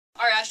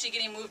are actually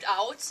getting moved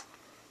out,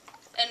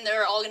 and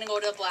they're all going to go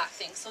to a black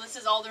thing. So this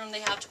is all the room they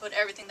have to put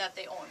everything that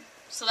they own.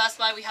 So that's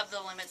why we have the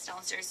limits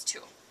downstairs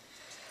too.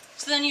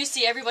 So then you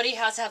see everybody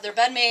has to have their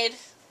bed made.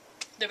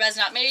 Their bed's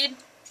not made,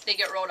 they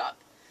get rolled up.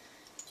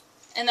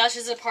 And that's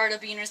just a part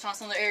of being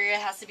responsible. The area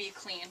has to be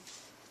clean.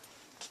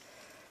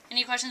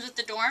 Any questions with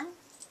the dorm?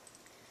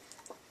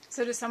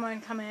 So does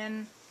someone come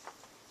in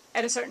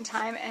at a certain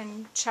time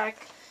and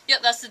check?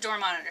 Yep, that's the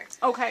dorm monitor.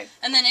 Okay.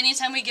 And then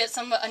anytime we get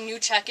a new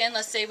check-in,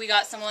 let's say we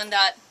got someone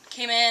that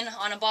came in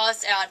on a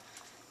bus at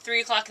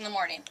 3 o'clock in the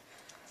morning.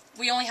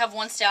 We only have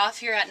one staff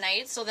here at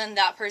night, so then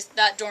that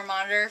dorm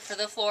monitor for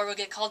the floor will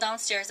get called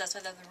downstairs. That's why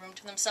they have the room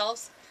to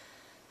themselves.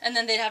 And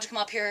then they'd have to come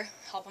up here,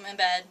 help them in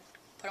bed,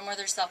 put them where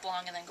their stuff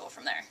belong, and then go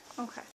from there. Okay.